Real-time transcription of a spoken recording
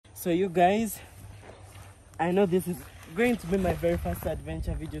So you guys, I know this is going to be my very first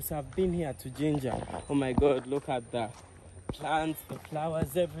adventure video, so I've been here to Jinja. Oh my god, look at the plants, the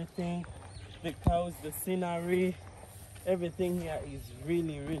flowers, everything, the cows, the scenery, everything here is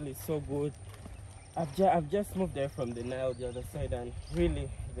really so good. I've just moved there from the Nile, the other side, and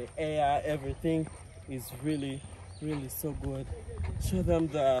really the air, everything is really so good. Show them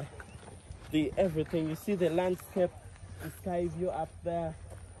the everything. You see the landscape, the sky view up there,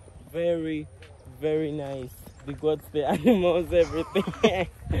 very nice. The goats, the animals, everything.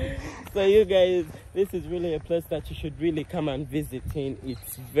 So you guys, this is really a place that you should really come and visit in.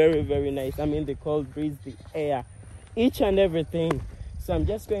 It's very nice. I mean, the cold breeze, the air, each and everything. So I'm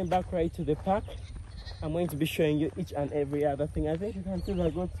just going back right to the park. I'm going to be showing you each and every other thing. I think you can see the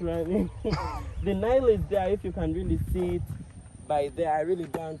goats running. The Nile is there, if you can really see it by there. I really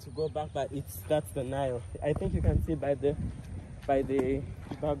don't want to go back, but that's the Nile. I think you can see by the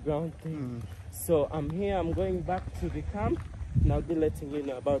background thing. So I'm here, I'm going back to the camp, and I'll be letting you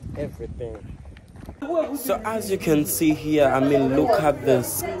know about everything. So as you can see here, I mean, look at the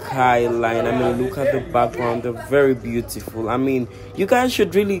skyline. I mean, look at the background. They're very beautiful. I mean, you guys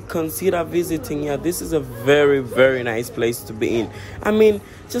should really consider visiting here. This is a very nice place to be in. I mean,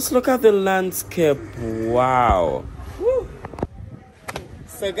 just look at the landscape. Wow. Woo.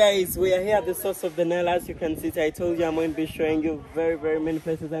 So guys, we are here at the source of the Nile. As you can see, I told you I'm going to be showing you very many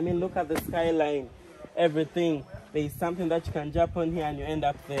places. I mean, look at the skyline, everything. There is something that you can jump on here and you end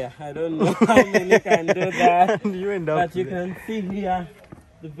up there. I don't know how many can do that. You end up but you can see here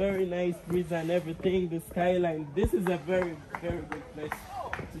the very nice breeze and everything, the skyline. This is a very good place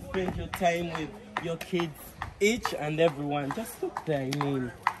to spend your time with your kids, each and everyone. Just look there. I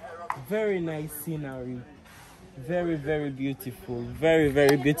mean, very nice scenery. Very beautiful. Very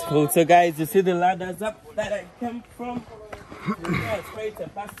beautiful. So guys, you see the ladders up that I came from? Yeah, straight to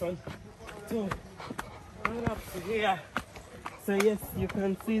pass on to up to here. So yes, you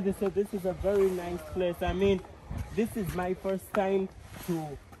can see this. So this is a very nice place. I mean, this is my first time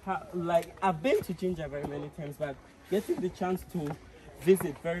to like, I've been to Jinja very many times, but getting the chance to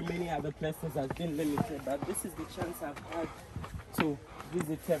visit very many other places has been limited. But this is the chance I've had to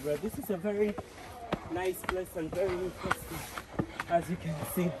visit several. This is a very nice place and very interesting. As you can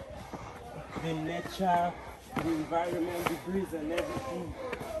see, the nature, the environment, the breeze and everything.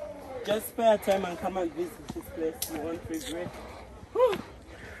 Just spare time and come and visit this place. You won't regret. Whew.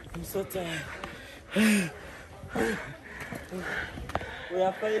 I'm so tired. We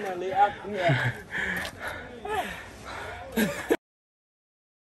are finally up here.